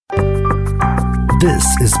This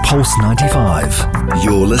is Pulse 95.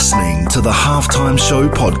 You're listening to the Halftime Show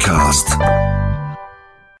podcast.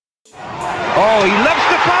 Oh, he loves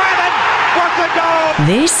to fire then. What a goal!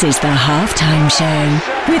 This is the Halftime Show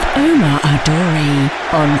with Omar Ibrahim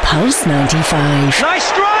on Pulse 95. Nice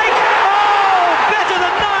strike! Oh, better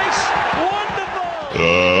than nice! Wonderful!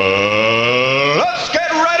 Let's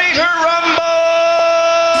get ready to rumble!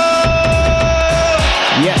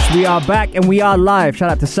 Yes, we are back and we are live.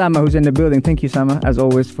 Shout out to Sama who's in the building. Thank you, Sama, as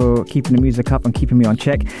always, for keeping the music up and keeping me on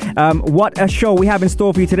check. What a show we have in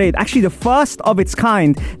store for you today. Actually, the first of its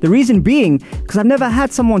kind. The reason being, because I've never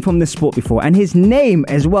had someone from this sport before. And his name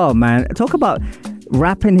as well, man. Talk about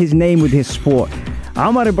wrapping his name with his sport.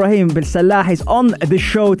 Omar Ibrahim Belselah is on the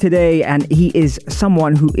show today, and he is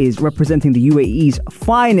someone who is representing the UAE's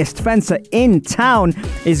finest fencer in town.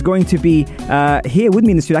 Is going to be here with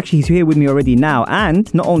me in the studio. Actually, he's here with me already now.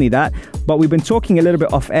 And not only that, but we've been talking a little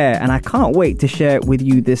bit off air, and I can't wait to share with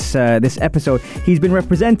you this episode. He's been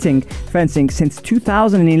representing fencing since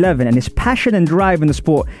 2011, and his passion and drive in the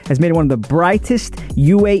sport has made him one of the brightest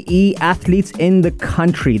UAE athletes in the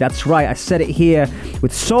country. That's right, I said it here.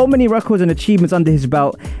 With so many records and achievements under his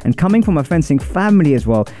belt, and coming from a fencing family as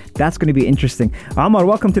well, that's going to be interesting. Omar,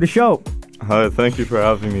 welcome to the show. Hi, thank you for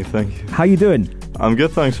having me. Thank you. How you doing? I'm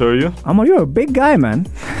good, thanks. How are you? Omar, you're a big guy, man.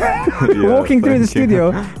 Walking through the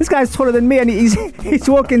studio. This guy's taller than me, and he's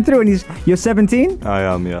walking through, and you're 17? I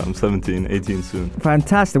am, yeah. I'm 17, 18 soon.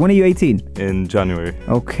 Fantastic. When are you 18? In January.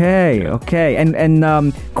 Okay, okay.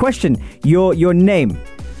 And question, your name.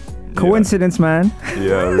 Coincidence, man.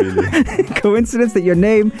 Yeah, really. Coincidence that your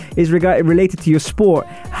name is related to your sport.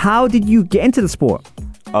 How did you get into the sport?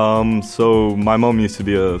 So my mom used to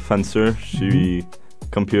be a fencer. She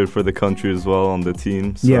competed for the country as well on the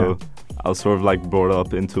team. So I was sort of like brought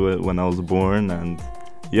up into it when I was born, and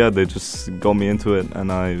yeah, they just got me into it, and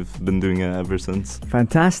I've been doing it ever since.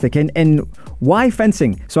 Fantastic. And why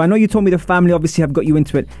fencing? So I know you told me the family obviously have got you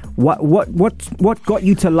into it. What got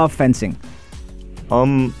you to love fencing?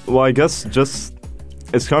 Well, I guess just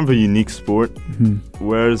it's kind of a unique sport,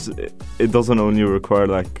 whereas it doesn't only require,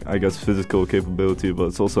 like, I guess, physical capability, but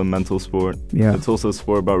it's also a mental sport. Yeah. It's also a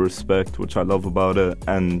sport about respect, which I love about it.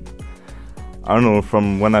 And I don't know,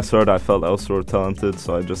 from when I started, I felt I was sort of talented,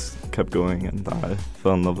 so I just kept going, and I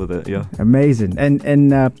fell in love with it, yeah. Amazing.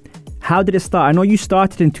 And how did it start? I know you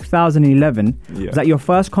started in 2011. Yeah. Was that your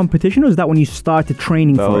first competition, or was that when you started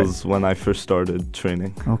training for it? That was when I first started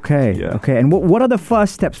training. Okay, yeah. Okay. And what are the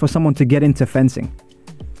first steps for someone to get into fencing?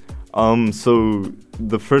 So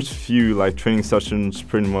the first few training sessions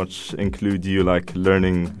pretty much include you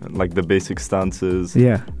learning the basic stances,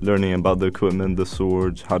 learning about the equipment, the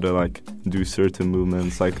swords, how to do certain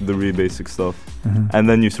movements, the really basic stuff. And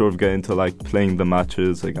then you sort of get into playing the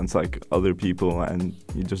matches against other people, and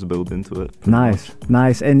you just build into it.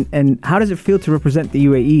 Nice. And how does it feel to represent the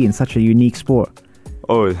UAE in such a unique sport?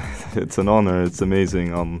 Oh, it's an honor. It's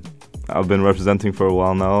amazing. I've been representing for a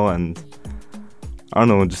while now, and I don't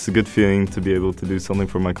know, just a good feeling to be able to do something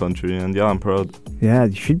for my country, and yeah, I'm proud. Yeah,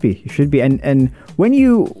 you should be. And when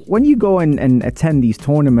you go and attend these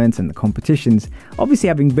tournaments and the competitions, obviously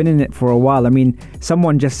having been in it for a while, I mean,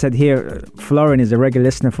 someone just said here, Florin is a regular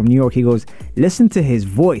listener from New York, he goes, listen to his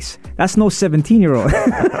voice. That's no 17-year-old.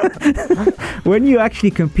 When you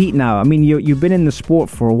actually compete now, I mean, you've been in the sport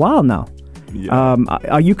for a while now. Yeah.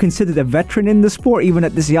 Are you considered a veteran in the sport even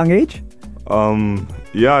at this young age?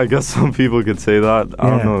 Yeah, I guess some people could say that. I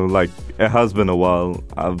don't know, it has been a while.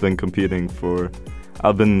 I've been training for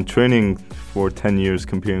 10 years,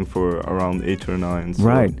 competing for around 8 or 9. So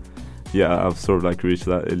right. Yeah, I've sort of reached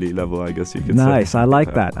that elite level, I guess you could say. Nice, I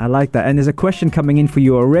like that. And there's a question coming in for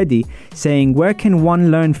you already saying, where can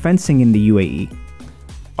one learn fencing in the UAE?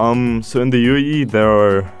 So in the UAE, there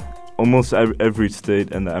are almost every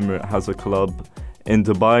state in the Emirate has a club. In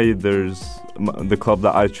Dubai, there's the club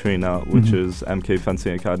that I train at, which is MK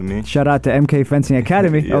Fencing Academy. Shout out to MK Fencing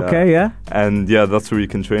Academy. Yeah. Okay, yeah. And yeah, that's where you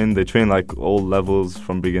can train. They train all levels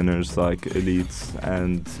from beginners to elites.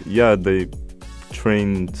 And yeah, they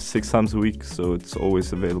train 6 times a week, so it's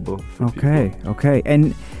always available for people. Okay.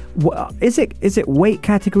 And is it weight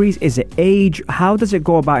categories? Is it age? How does it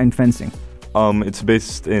go about in fencing? It's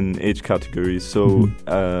based in age categories. So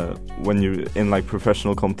when you're in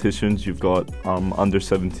professional competitions, you've got under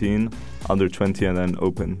 17, under 20, and then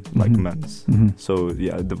open, men's. So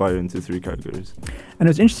yeah, divided into 3 categories. And it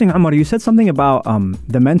was interesting, Omar, you said something about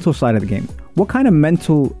the mental side of the game. What kind of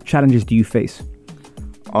mental challenges do you face?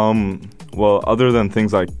 Well, other than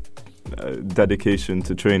things like dedication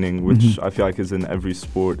to training, which I feel is in every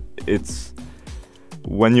sport, it's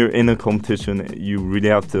when you're in a competition, you really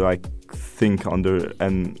have to think under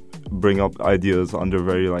and bring up ideas under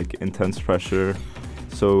very like intense pressure.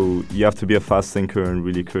 So you have to be a fast thinker and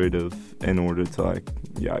really creative in order to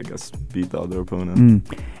I guess beat the other opponent.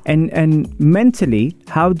 And mentally,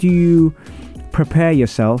 how do you prepare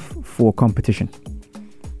yourself for competition?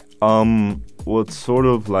 Well, it's sort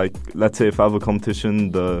of like, let's say if I have a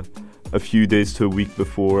competition, a few days to a week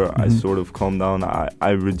before, I sort of calm down.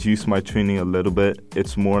 I reduce my training a little bit.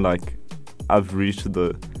 It's more like I've reached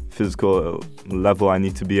the physical level I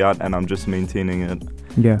need to be at, and I'm just maintaining it.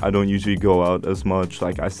 Yeah. I don't usually go out as much.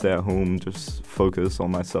 Like I stay at home, just focus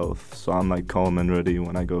on myself. So I'm like calm and ready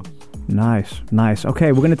when I go. Nice.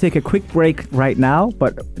 Okay, we're going to take a quick break right now,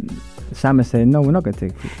 but Sam is saying, no, we're not going to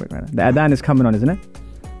take a quick break right now. The Adhan is coming on, isn't it?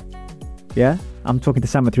 Yeah? I'm talking to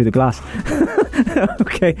Sam through the glass.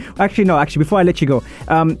 Okay. Actually, before I let you go,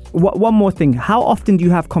 one more thing. How often do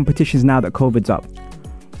you have competitions now that COVID's up?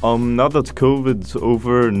 Now that COVID's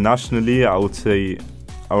over nationally, I would say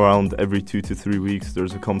around every 2 to 3 weeks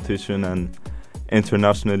there's a competition, and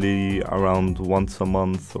internationally around once a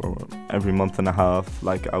month or every month and a half,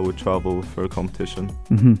 like I would travel for a competition.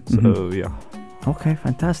 Yeah. Okay,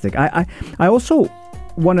 fantastic. I also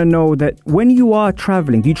want to know that when you are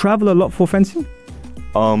traveling, do you travel a lot for fencing?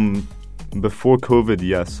 Before COVID,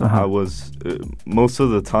 yes. I was most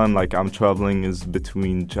of the time, like I'm traveling is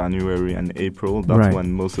between January and April. That's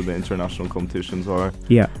when most of the international competitions are.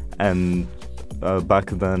 Yeah. And back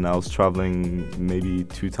then I was traveling maybe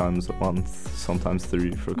 2 times a month, sometimes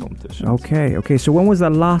 3 for competitions. Okay. So when was the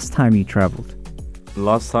last time you traveled?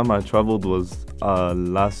 Last time I traveled was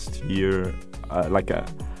last year,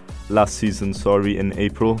 last season, in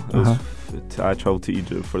April. I traveled to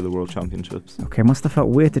Egypt for the World Championships. Okay, must have felt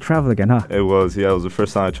weird to travel again, huh? It was the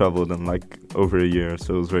first time I traveled in like over a year,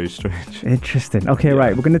 so it was very strange. Interesting. Okay,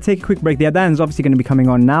 right, we're going to take a quick break. The Adhan is obviously going to be coming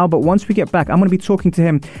on now, but once we get back, I'm going to be talking to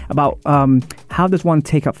him about how does one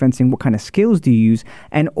take up fencing, what kind of skills do you use,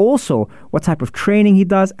 and also what type of training he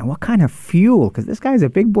does, and what kind of fuel, because this guy's a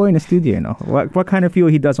big boy in the studio, you know. What kind of fuel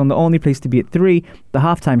he does on the only place to be at 3, the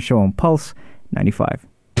halftime show on Pulse 95.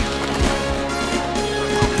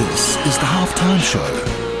 This is the Halftime Show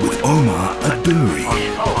with Omar Ibrahim.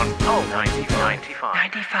 On Pulse 95.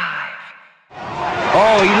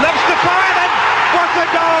 Oh, he loves the fire, and what a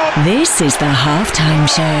goal! This is the Halftime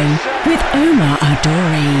Show with Omar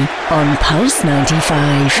Ibrahim on Pulse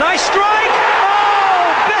 95. Nice strike!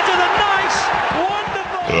 Oh, better than nice!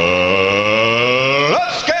 Wonderful!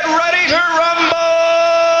 Let's get ready to rumble!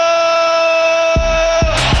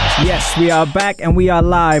 Yes, we are back and we are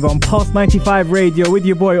live on Pulse 95 Radio with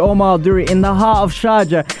your boy Omar Ibrahim in the heart of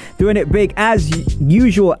Sharjah, doing it big as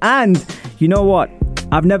usual. And you know what?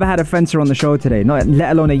 I've never had a fencer on the show today,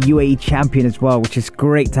 let alone a UAE champion as well, which is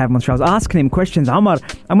great to have him on the show. I was asking him questions. Omar,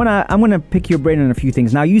 I'm gonna pick your brain on a few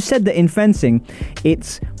things. Now, you said that in fencing,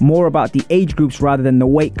 it's more about the age groups rather than the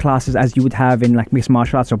weight classes as you would have in like mixed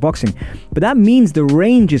martial arts or boxing. But that means the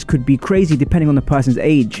ranges could be crazy depending on the person's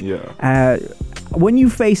age. Yeah. When you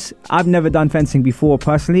face, I've never done fencing before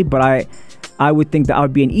personally, but I would think that I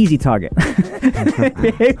would be an easy target.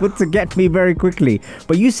 Be able to get me very quickly.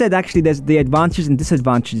 But you said actually there's the advantages and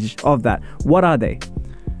disadvantages of that. What are they?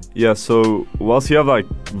 Yeah, so whilst you have like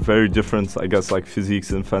very different, I guess, like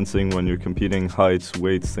physiques in fencing when you're competing, heights,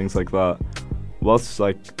 weights, things like that, whilst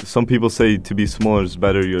like some people say to be smaller is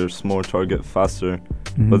better, you're a smaller target faster,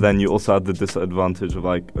 but then you also have the disadvantage of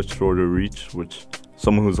like a shorter reach, which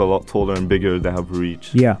someone who's a lot taller and bigger, they have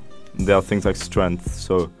reach. Yeah. They have things like strength,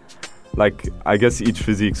 so like I guess each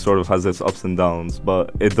physique sort of has its ups and downs,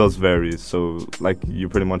 but it does vary. So like you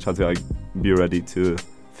pretty much have to like be ready to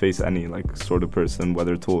face any like sort of person,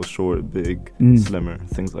 whether tall, short, big, slimmer,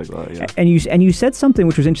 things like that. Yeah. And you said something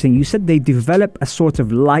which was interesting. You said they develop a sort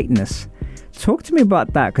of lightness. Talk to me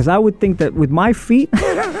about that, because I would think that with my feet,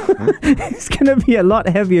 it's gonna be a lot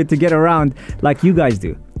heavier to get around like you guys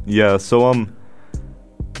do. Yeah. So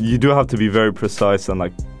you do have to be very precise and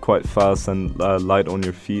like quite fast and light on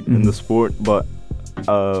your feet in the sport, but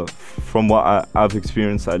from what I've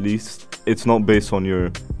experienced at least, it's not based on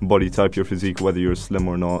your body type, your physique, whether you're slim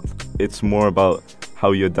or not. It's more about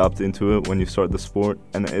how you adapt into it when you start the sport,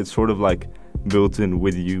 and it's sort of like built in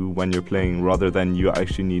with you when you're playing rather than you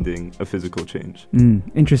actually needing a physical change.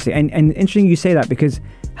 Interesting. And interesting you say that, because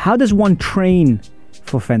how does one train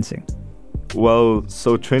for fencing? Well,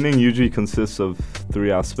 so training usually consists of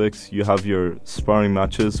 3 aspects. You have your sparring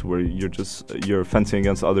matches where you're fencing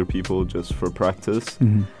against other people just for practice.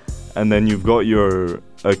 And then you've got your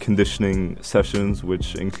conditioning sessions,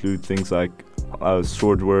 which include things like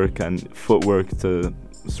sword work and footwork to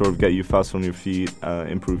sort of get you fast on your feet,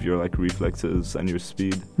 improve your like reflexes and your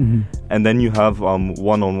speed. And then you have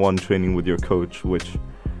one-on-one training with your coach, which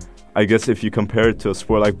I guess if you compare it to a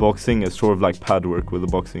sport like boxing, it's sort of like pad work with a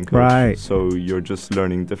boxing coach. Right. So you're just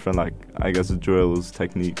learning different, like, I guess, drills,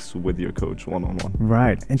 techniques with your coach one-on-one.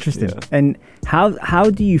 Right. Interesting. Yeah. And how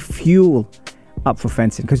do you fuel up for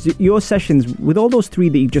fencing? Because your sessions, with all those 3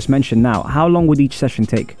 that you've just mentioned now, how long would each session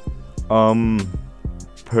take?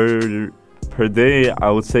 Per day, I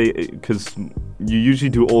would say, because you usually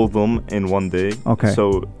do all of them in one day. Okay.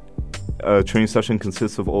 So a training session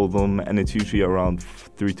consists of all of them, and it's usually around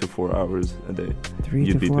 3 to 4 hours a day.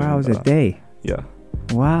 3 to 4 hours a day? Yeah.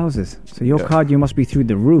 Wowzers. So your cardio must be through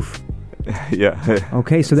the roof. Yeah.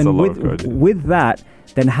 Okay, so then with that,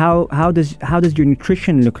 then how does your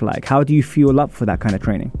nutrition look like? How do you fuel up for that kind of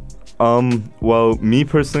training? Well, me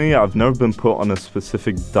personally, I've never been put on a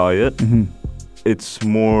specific diet. Mm-hmm. It's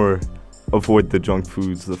more avoid the junk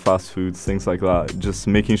foods, the fast foods, things like that. Just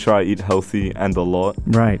making sure I eat healthy and a lot.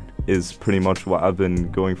 Right. Is pretty much what I've been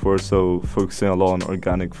going for. So focusing a lot on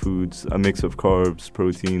organic foods, a mix of carbs,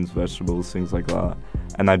 proteins, vegetables, things like that.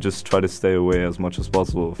 And I just try to stay away as much as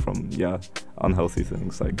possible from, unhealthy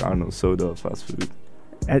things like, I don't know, soda, fast food.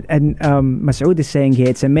 And Masoud is saying here,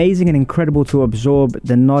 it's amazing and incredible to absorb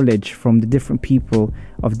the knowledge from the different people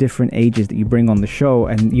of different ages that you bring on the show,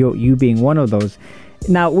 and you being one of those.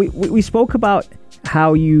 Now, we spoke about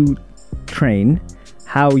how you train,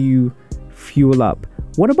 how you fuel up.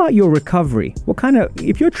 What about your recovery? What kind of,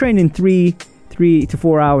 if you're training 3 to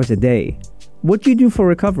 4 hours a day, what do you do for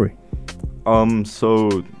recovery?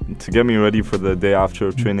 So to get me ready for the day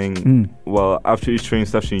after training, well, after each training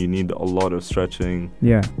session, you need a lot of stretching.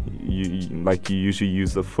 Yeah. You usually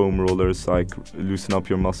use the foam rollers to loosen up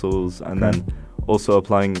your muscles, and then also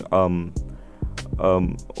applying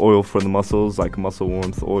oil for the muscles, like muscle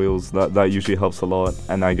warmth oils. That usually helps a lot.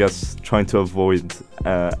 And I guess trying to avoid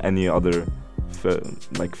any other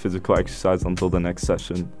physical exercise until the next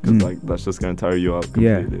session, because that's just going to tire you out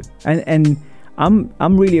completely. Yeah. And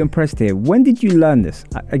I'm really impressed here. When did you learn this?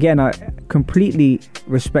 Again, I completely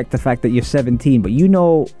respect the fact that you're 17, but you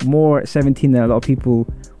know more at 17 than a lot of people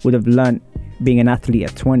would have learned being an athlete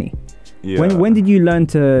at 20. Yeah. When did you learn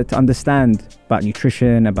to understand about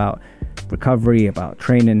nutrition, about recovery, about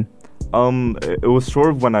training? It was sort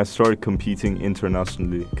of when I started competing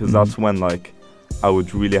internationally, because that's when I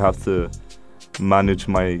would really have to manage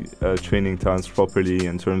my training times properly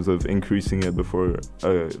in terms of increasing it before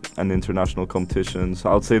an international competition. So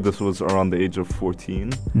I would say this was around the age of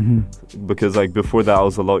 14, because before that I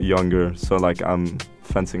was a lot younger. So I'm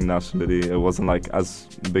fencing nationally. It wasn't as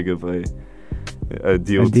big of a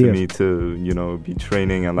deal to me to be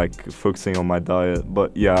training and focusing on my diet.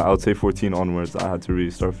 But I would say 14 onwards I had to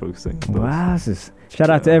really start focusing on those. Wow. Shout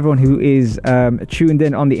out to everyone who is tuned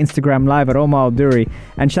in on the Instagram live at Omar Duri,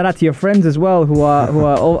 and shout out to your friends as well who are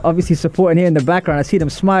obviously supporting here in the background. I see them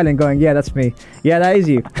smiling, going, "Yeah, that's me. Yeah, that is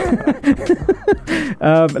you."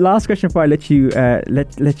 Last question before I let you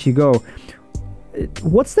let you go.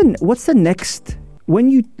 What's the next? When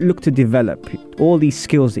you look to develop all these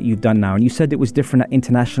skills that you've done now, and you said it was different at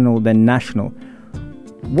international than national,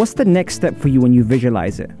 what's the next step for you when you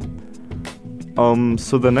visualize it?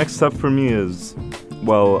 So the next step for me is,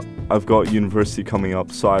 I've got university coming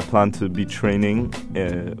up, so I plan to be training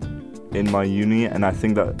in my uni, and I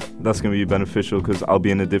think that's going to be beneficial because I'll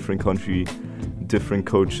be in a different country, different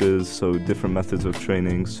coaches, so different methods of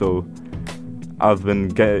training. So I've been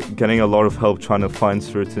getting a lot of help trying to find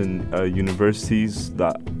certain universities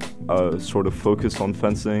that sort of focus on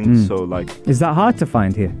fencing. So is that hard to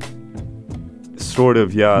find here? Sort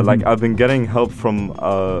of, yeah. I've been getting help from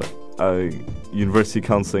a university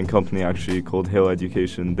counseling company actually called Hale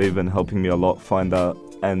Education. They've been helping me a lot find that,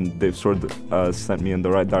 and they've sort of sent me in the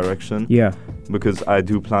right direction. Yeah. Because I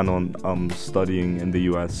do plan on studying in the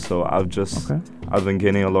US, so I've been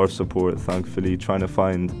gaining a lot of support, thankfully, trying to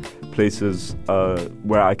find places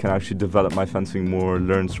where I can actually develop my fencing more,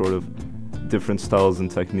 learn sort of different styles and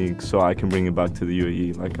techniques, so I can bring it back to the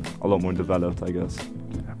UAE, a lot more developed, I guess.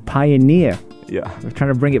 Pioneer. Yeah. We're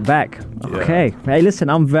trying to bring it back. Okay. Yeah. Hey, listen,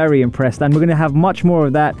 I'm very impressed. And we're going to have much more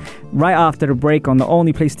of that right after the break on the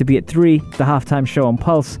only place to be at 3, the Halftime Show on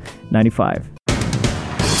Pulse 95.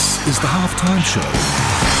 This is the Halftime Show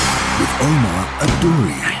with Omar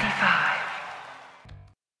Ibrahim.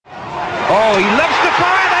 Oh, he loves to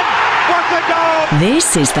fire and what a goal!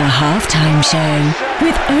 This is the Halftime Show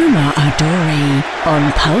with Omar Ibrahim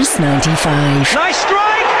on Pulse 95. Nice strike!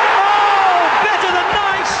 Oh, better than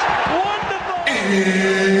nice! Wonderful!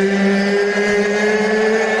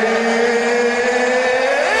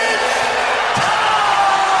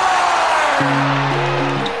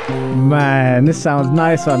 Man, this sounds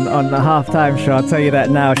nice on the Halftime Show, I'll tell you that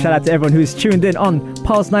now. Shout out to everyone who's tuned in on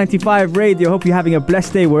Pulse 95 Radio. Hope you're having a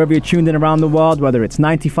blessed day wherever you're tuned in around the world, whether it's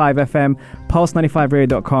 95 FM,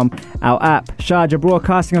 pulse95radio.com, our app, Sharjah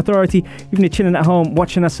Broadcasting Authority. Even if you're chilling at home,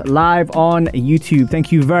 watching us live on YouTube.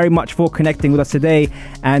 Thank you very much for connecting with us today,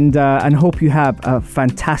 and hope you have a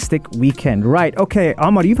fantastic weekend. Right, okay,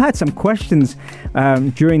 Omar, you've had some questions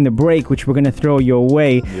during the break, which we're going to throw your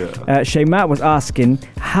way. Yeah. Shaymat was asking,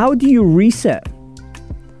 how do you reset?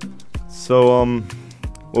 So,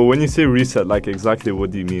 well, when you say reset, like exactly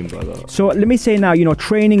what do you mean by that? So let me say now,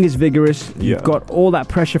 training is vigorous. You've got all that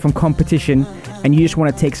pressure from competition, and you just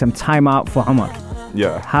want to take some time out for Omar.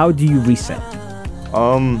 Yeah. How do you reset?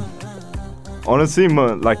 Honestly,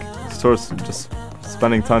 sort of just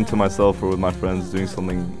spending time to myself or with my friends, doing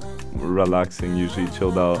something relaxing, usually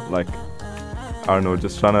chilled out, like, I don't know,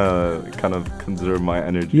 just trying to kind of conserve my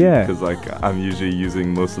energy. Yeah. Because, I'm usually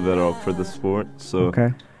using most of it up for the sport. So,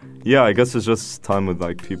 okay. Yeah, I guess it's just time with,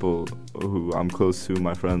 people who I'm close to,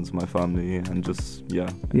 my friends, my family, and just,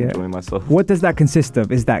 enjoying myself. What does that consist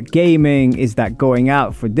of? Is that gaming? Is that going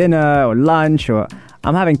out for dinner or lunch? Or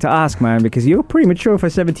I'm having to ask, man, because you're pretty mature for a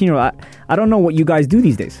 17-year-old. I don't know what you guys do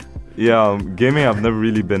these days. Yeah, gaming I've never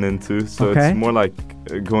really been into, so it's more like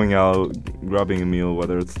going out, grabbing a meal,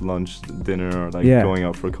 whether it's lunch, dinner, or going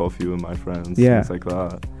out for coffee with my friends, things like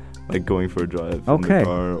that. Like going for a drive in the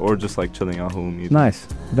car, or just chilling at home. Either. Nice,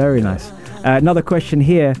 very nice. Another question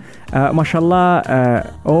here.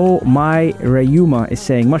 Mashallah, my Rayuma is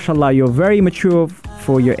saying, Mashallah, you're very mature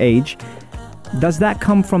for your age. Does that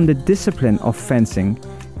come from the discipline of fencing?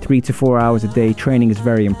 3 to 4 hours a day training is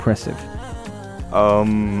very impressive.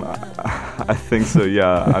 I think so,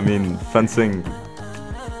 yeah. I mean, fencing,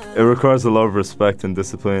 it requires a lot of respect and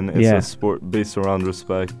discipline. It's a sport based around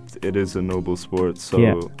respect. It is a noble sport,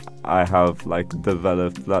 so I have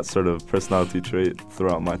developed that sort of personality trait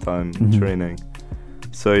throughout my time training.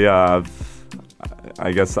 So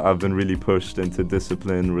I guess I've been really pushed into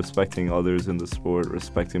discipline, respecting others in the sport,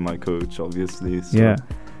 respecting my coach, obviously. So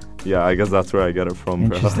I guess that's where I get it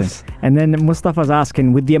from. Interesting. And then Mustafa's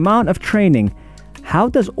asking, with the amount of training, how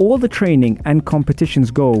does all the training and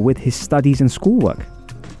competitions go with his studies and schoolwork?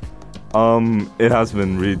 It has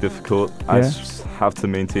been really difficult. I just have to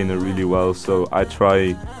maintain it really well, so I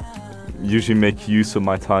try usually make use of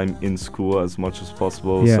my time in school as much as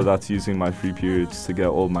possible. So that's using my free periods to get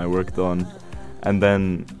all my work done. And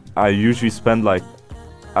then I usually spend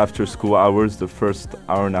after school hours, the first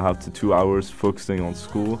hour and a half to 2 hours focusing on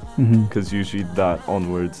school, because usually that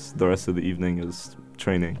onwards, the rest of the evening is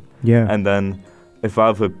training. And then if I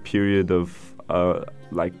have a period of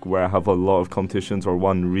where I have a lot of competitions, or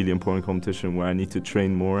one really important competition where I need to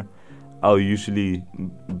train more, I'll usually,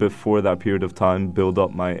 before that period of time, build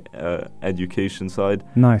up my education side.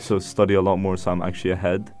 Nice. So study a lot more, so I'm actually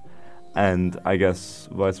ahead. And I guess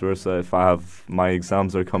vice versa, if I have my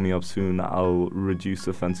exams are coming up soon, I'll reduce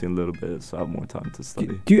the fencing a little bit, so I have more time to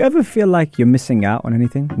study. Do you ever feel like you're missing out on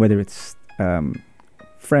anything, whether it's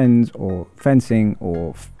friends or fencing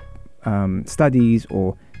or studies,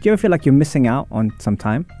 or do you ever feel like you're missing out on some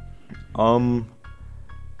time?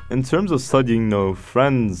 In terms of studying, no.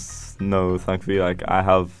 Friends, no, thankfully. I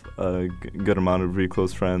have a good amount of really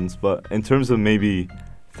close friends, but in terms of maybe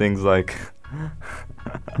things like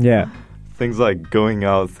things like going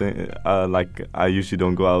out, I usually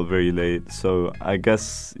don't go out very late, so I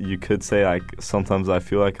guess you could say sometimes I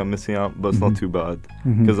feel like I'm missing out, but it's not too bad,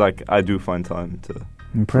 because I do find time to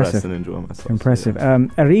rest and enjoy myself. Impressive.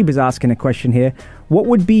 Arib is asking a question here. What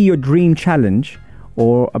would be your dream challenge,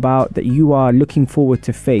 or about that you are looking forward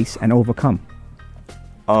to face and overcome?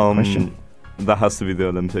 Question. That has to be the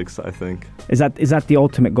Olympics, I think. Is that the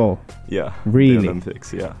ultimate goal? Yeah. Really? The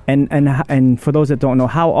Olympics, yeah. And for those that don't know,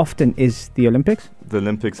 how often is the Olympics? The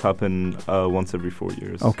Olympics happen once every 4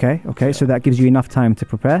 years. Okay. Yeah. So that gives you enough time to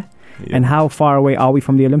prepare. Yeah. And how far away are we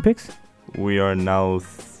from the Olympics? We are now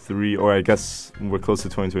 3, or I guess we're close to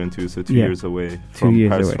 2022, so 2 years away from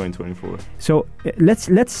Paris 2024. So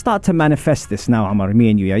let's start to manifest this now, Omar, me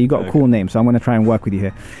and you. Yeah, you got a cool name, so I'm going to try and work with you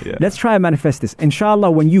here. Yeah. Let's try and manifest this.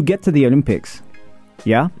 Inshallah, when you get to the Olympics,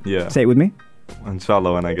 yeah? Say it with me.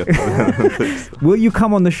 Inshallah, when I get to the Olympics. Will you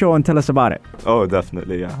come on the show and tell us about it? Oh,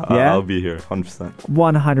 definitely, yeah. I'll be here, 100%.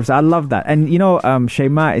 100%. I love that. And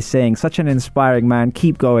Shayma is saying, such an inspiring man,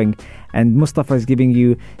 keep going. And Mustafa is giving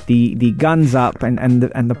you the guns up and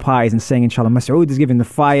the pies and saying, inshallah. Masoud is giving the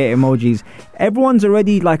fire emojis. Everyone's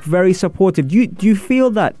already very supportive. Do you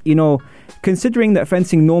feel that, considering that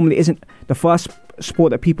fencing normally isn't the first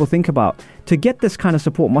sport that people think about, to get this kind of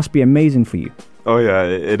support must be amazing for you? Oh, yeah,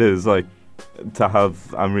 it is. I'm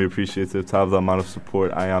really appreciative to have the amount of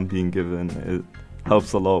support I am being given.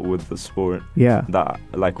 helps a lot with the sport. Yeah. That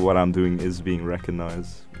like what I'm doing is being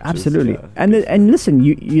recognized. Absolutely. And listen,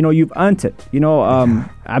 you know, you've earned it. You know,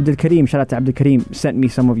 Abdul Karim, shout out to Abdul Karim, sent me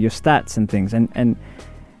some of your stats and things. And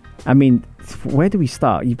I mean, where do we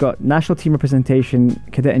start? You've got national team representation,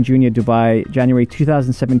 cadet and junior Dubai, January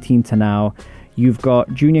 2017 to now. You've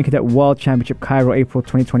got junior cadet world championship Cairo, April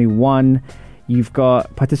 2021. You've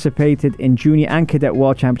got participated in junior and cadet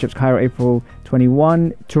world championships Cairo, April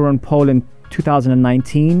 21. Turin, Poland,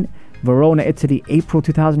 2019. Verona, Italy, April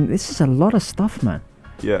 2000. This is a lot of stuff, man.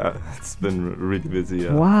 Yeah, it's been really busy.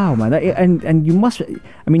 Yeah. Wow, man! And you must.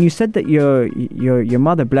 I mean, you said that your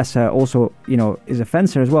mother, bless her, also is a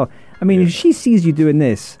fencer as well. I mean, if she sees you doing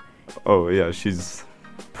this, oh yeah, she's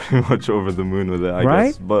pretty much over the moon with it, I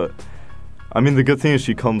guess. But I mean, the good thing is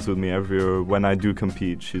she comes with me everywhere. When I do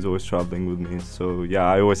compete, she's always traveling with me. So yeah,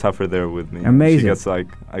 I always have her there with me. Amazing. She gets I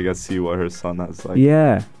guess see what her son has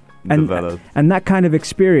developed. And that kind of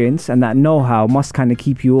experience and that know-how must kind of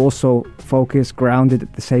keep you also focused, grounded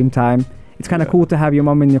at the same time. It's kind of cool to have your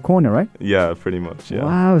mum in your corner, right? Yeah, pretty much, yeah.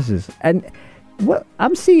 Wowzers. And what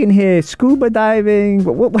I'm seeing here, scuba diving.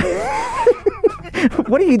 What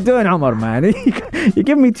are you doing, Omar, man? You're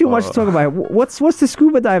giving me too much to talk about. What's the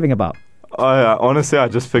scuba diving about? Honestly, I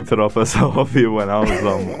just picked it up as a hobby when I was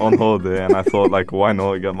on holiday, and I thought, like, why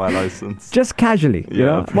not get my license? Just casually, you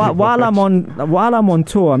know. While I'm on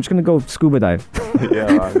tour, I'm just gonna go scuba dive.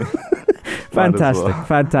 Yeah.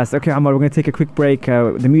 Fantastic. Okay, Omar, we're gonna take a quick break.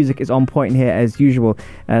 The music is on point here as usual.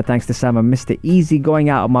 Thanks to Sama. Mr. Easy, Going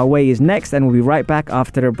Out of My Way is next, and we'll be right back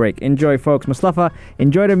after the break. Enjoy, folks. Mustafa,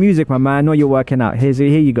 enjoy the music, my man. I know you're working out. Here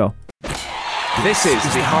you go. This is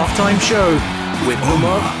the halftime show with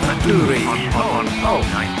Omar Ibrahim on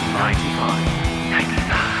 95.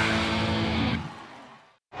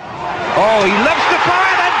 Oh, he loves to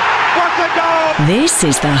fire then. What a goal! This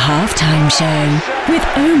is the halftime show with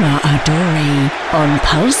Omar Adori on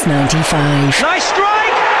Pulse 95. Nice strike!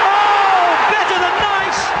 Oh, better than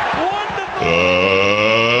nice! Wonderful!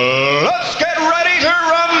 Let's get ready to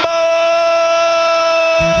rumble!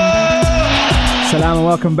 Salam and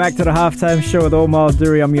welcome back to the halftime show with Omar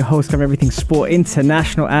Duri. I'm your host, covering everything sport,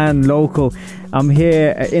 international and local. I'm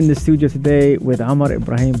here in the studio today with Omar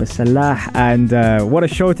Ibrahim Belselah, and what a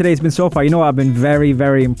show today's been so far. You know, I've been very,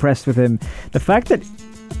 very impressed with him. The fact that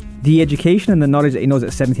the education and the knowledge that he knows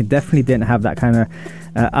at 17 definitely didn't have that kind of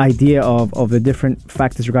idea of the different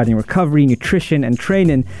factors regarding recovery, nutrition and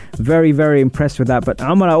training. Very, very impressed with that. But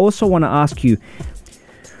Omar, I also want to ask you,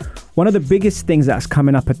 one of the biggest things that's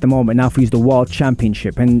coming up at the moment now for you is the World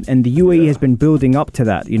Championship, and the UAE has been building up to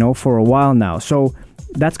that, for a while now. So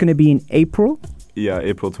that's going to be in April? Yeah,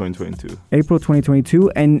 April 2022. April 2022.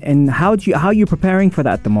 And how are you preparing for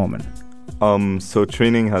that at the moment? So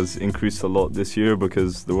training has increased a lot this year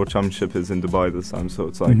because the World Championship is in Dubai this time, so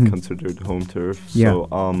it's like considered home turf. Yeah.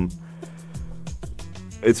 So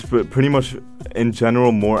it's pretty much in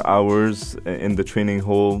general more hours in the training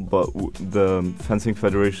hall, but the Fencing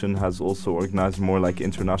Federation has also organized more like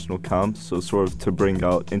international camps, so sort of to bring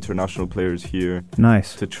out international players here.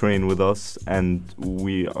 Nice. To train with us, and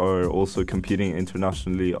we are also competing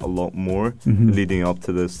internationally a lot more leading up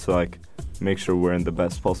to this to like make sure we're in the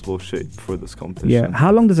best possible shape for this competition. Yeah.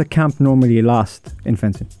 How long does a camp normally last in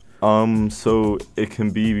fencing? So it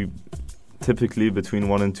can be typically between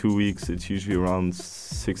 1 and 2 weeks. It's usually around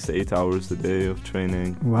 6 to 8 hours a day of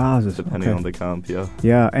training. Wow, depending on the camp. Yeah.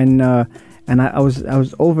 Yeah, and I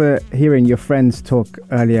was overhearing your friends talk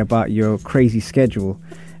earlier about your crazy schedule.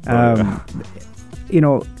 And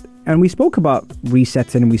we spoke about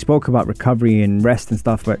resetting, and we spoke about recovery and rest and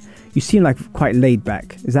stuff, but you seem like quite laid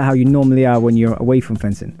back. Is that how you normally are when you're away from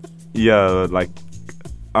fencing? Yeah, like,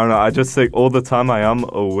 I don't know, I just think all the time I am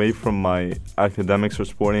away from my academics or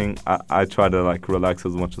sporting, I try to like relax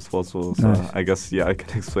as much as possible. So nice. I guess, yeah, I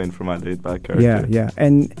can explain for my laid back character. Yeah.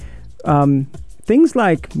 And things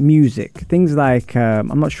like music, things like,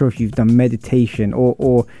 I'm not sure if you've done meditation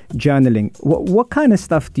or journaling. What kind of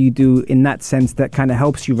stuff do you do in that sense that kind of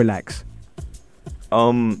helps you relax?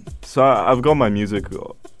 So I've got my music,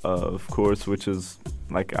 of course, which is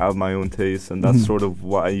like I have my own taste, and that's sort of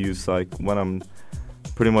what I use like when I'm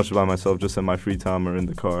pretty much by myself, just in my free time or in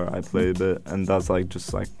the car. I play a bit, and that's like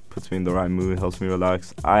just like puts me in the right mood, helps me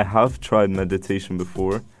relax. I have tried meditation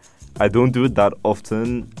before. I don't do it that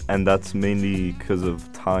often, and that's mainly because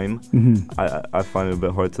of time. I find it a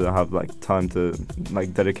bit hard to have like time to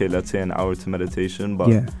like dedicate, let's say, an hour to meditation, but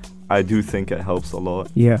I do think it helps a lot.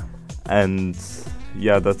 Yeah. And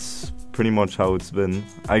yeah, that's pretty much how it's been.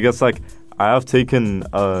 I guess like I have taken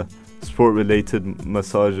sport-related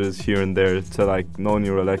massages here and there to like not only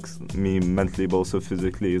relax me mentally but also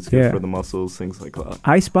physically. It's good for the muscles, things like that.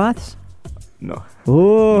 Ice baths? No.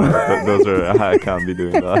 Oh, those are I can't be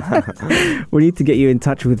doing that. We need to get you in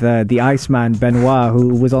touch with the Iceman Benoit, who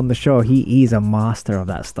was on the show. He's a master of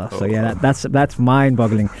that stuff. So yeah, that's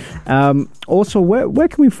mind-boggling. Also, where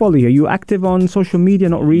can we follow you? Are you active on social media?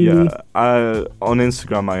 Not really. Yeah, on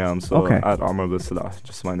Instagram I am. So at Omar Belselah,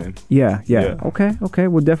 just my name. Yeah. Okay.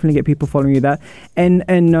 We'll definitely get people following you that. And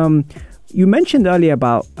you mentioned earlier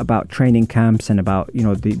about training camps and about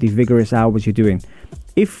the vigorous hours you're doing.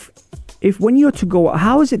 If when you're to go,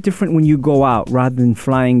 how is it different when you go out rather than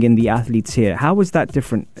flying in the athletes here? How is that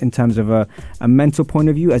different in terms of a mental point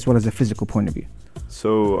of view as well as a physical point of view?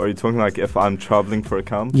 So are you talking like if I'm traveling for a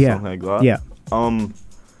camp, something like that? Yeah.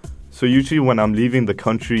 So usually when I'm leaving the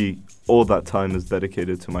country, all that time is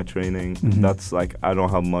dedicated to my training. Mm-hmm. That's like I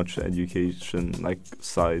don't have much education like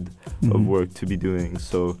side of work to be doing.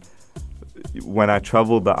 So when I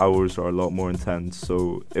travel, the hours are a lot more intense,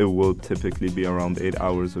 so it will typically be around 8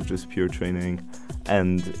 hours of just pure training,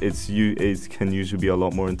 and it can usually be a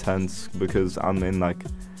lot more intense because I'm in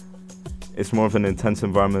it's more of an intense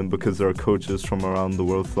environment because there are coaches from around the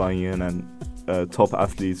world flying in and top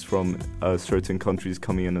athletes from certain countries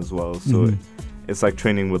coming in as well. So it's like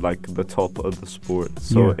training with like the top of the sport.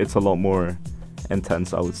 So it's a lot more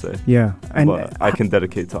intense, I would say. Yeah, but I can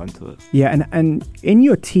dedicate time to it. Yeah, and in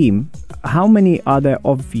your team, how many are there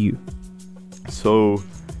of you? So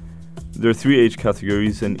there are 3 age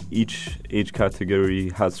categories, and each age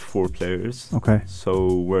category has 4 players. Okay.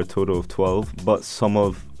 So we're a total of 12, but some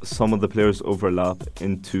of the players overlap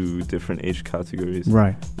into different age categories.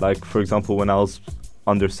 Right. Like for example, when I was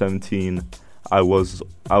under 17, I was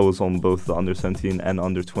on both the under 17 and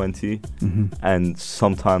under 20, and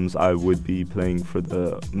sometimes I would be playing for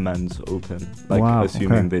the men's open,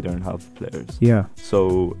 assuming they don't have players. Yeah.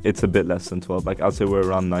 So it's a bit less than 12. Like I'd say we're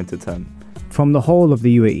around 9 to 10. From the whole of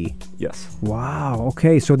the UAE? Yes. Wow.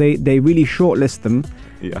 Okay. So they really shortlist them.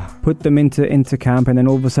 Yeah. Put them into camp, and then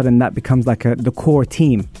all of a sudden that becomes like the core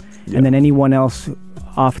team, and then anyone else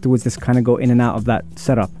afterwards just kind of go in and out of that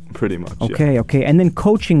setup. Pretty much. Okay. And then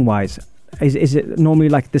coaching wise, is it normally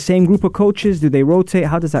like the same group of coaches? Do they rotate?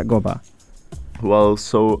 How does that go about? Well,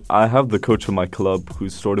 so I have the coach of my club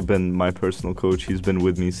who's sort of been my personal coach. He's been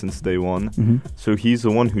with me since day one. So he's the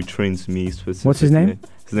one who trains me specifically. What's his name?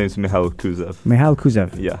 His name's Mihail Kuzev. Mihail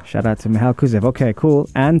Kuzev. Yeah. Shout out to Mihail Kuzev. Okay, cool.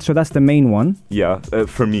 And so that's the main one? Yeah,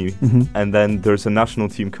 for me. And then there's a national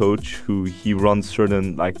team coach who he runs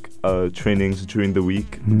certain trainings during the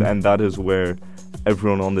week. And that is where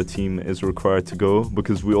everyone on the team is required to go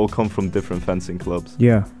because we all come from different fencing clubs.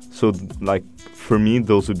 Yeah. So for me,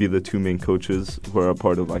 those would be the 2 main coaches who are a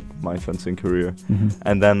part of my fencing career.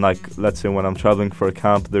 And then let's say when I'm traveling for a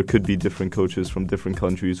camp, there could be different coaches from different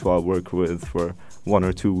countries who I'll work with for 1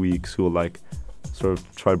 or 2 weeks who will sort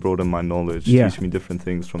of try broaden my knowledge, teach me different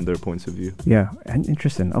things from their points of view. Yeah,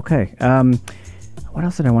 interesting. Okay. What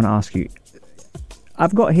else did I want to ask you?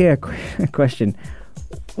 I've got here a question.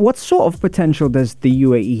 What sort of potential does the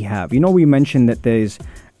UAE have? We mentioned that there's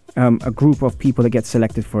a group of people that get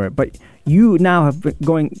selected for it, but you now have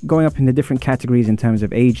been going up in the different categories in terms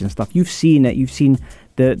of age and stuff. You've seen it. You've seen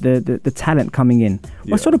the talent coming in.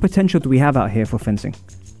 What sort of potential do we have out here for fencing?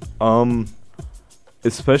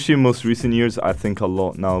 Especially in most recent years, I think a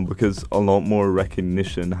lot now because a lot more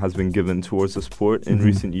recognition has been given towards the sport in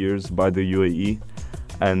recent years by the UAE.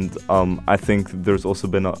 And I think there's also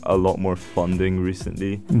been a lot more funding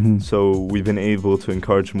recently. So we've been able to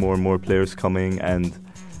encourage more and more players coming, and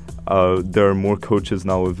there are more coaches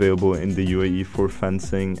now available in the UAE for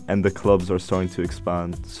fencing, and the clubs are starting to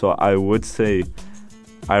expand. So I would say,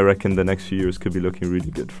 I reckon the next few years could be looking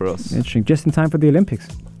really good for us. Interesting. Just in time for the Olympics.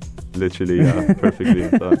 Literally, yeah, perfectly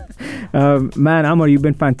in time. Man, Amar, you've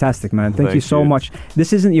been fantastic, man. Thank you so much.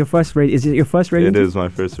 This isn't your first radio. Is it your first radio? It is my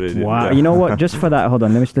first radio. Wow. Yeah. You know what? Just for that, hold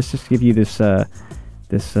on. Let's just give you this. A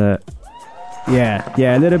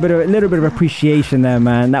little bit of appreciation there,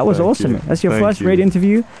 man. That was awesome. That's your first radio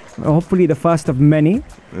interview. Hopefully the first of many.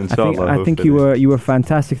 Inshallah, I think you were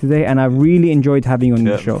fantastic today, and I really enjoyed having you on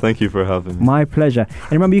the show. Thank you for having me. My pleasure.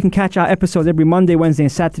 And remember, you can catch our episodes every Monday, Wednesday,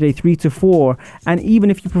 and Saturday, 3 to 4. And even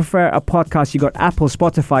if you prefer a podcast, you got Apple,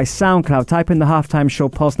 Spotify, SoundCloud. Type in the Halftime Show,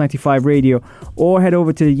 Pulse 95 Radio, or head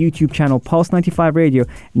over to the YouTube channel, Pulse 95 Radio,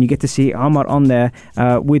 and you get to see Omar on there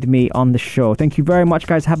with me on the show. Thank you very much,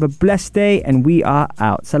 guys. Have a blessed day, and we are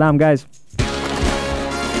out. Salam, guys.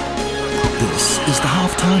 This is the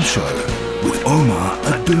Halftime Show with Omar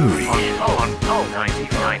Ibrahim. On Pulse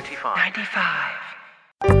 95.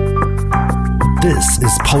 This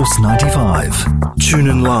is Pulse 95. Tune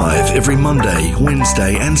in live every Monday,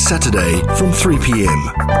 Wednesday and Saturday from 3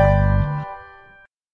 p.m.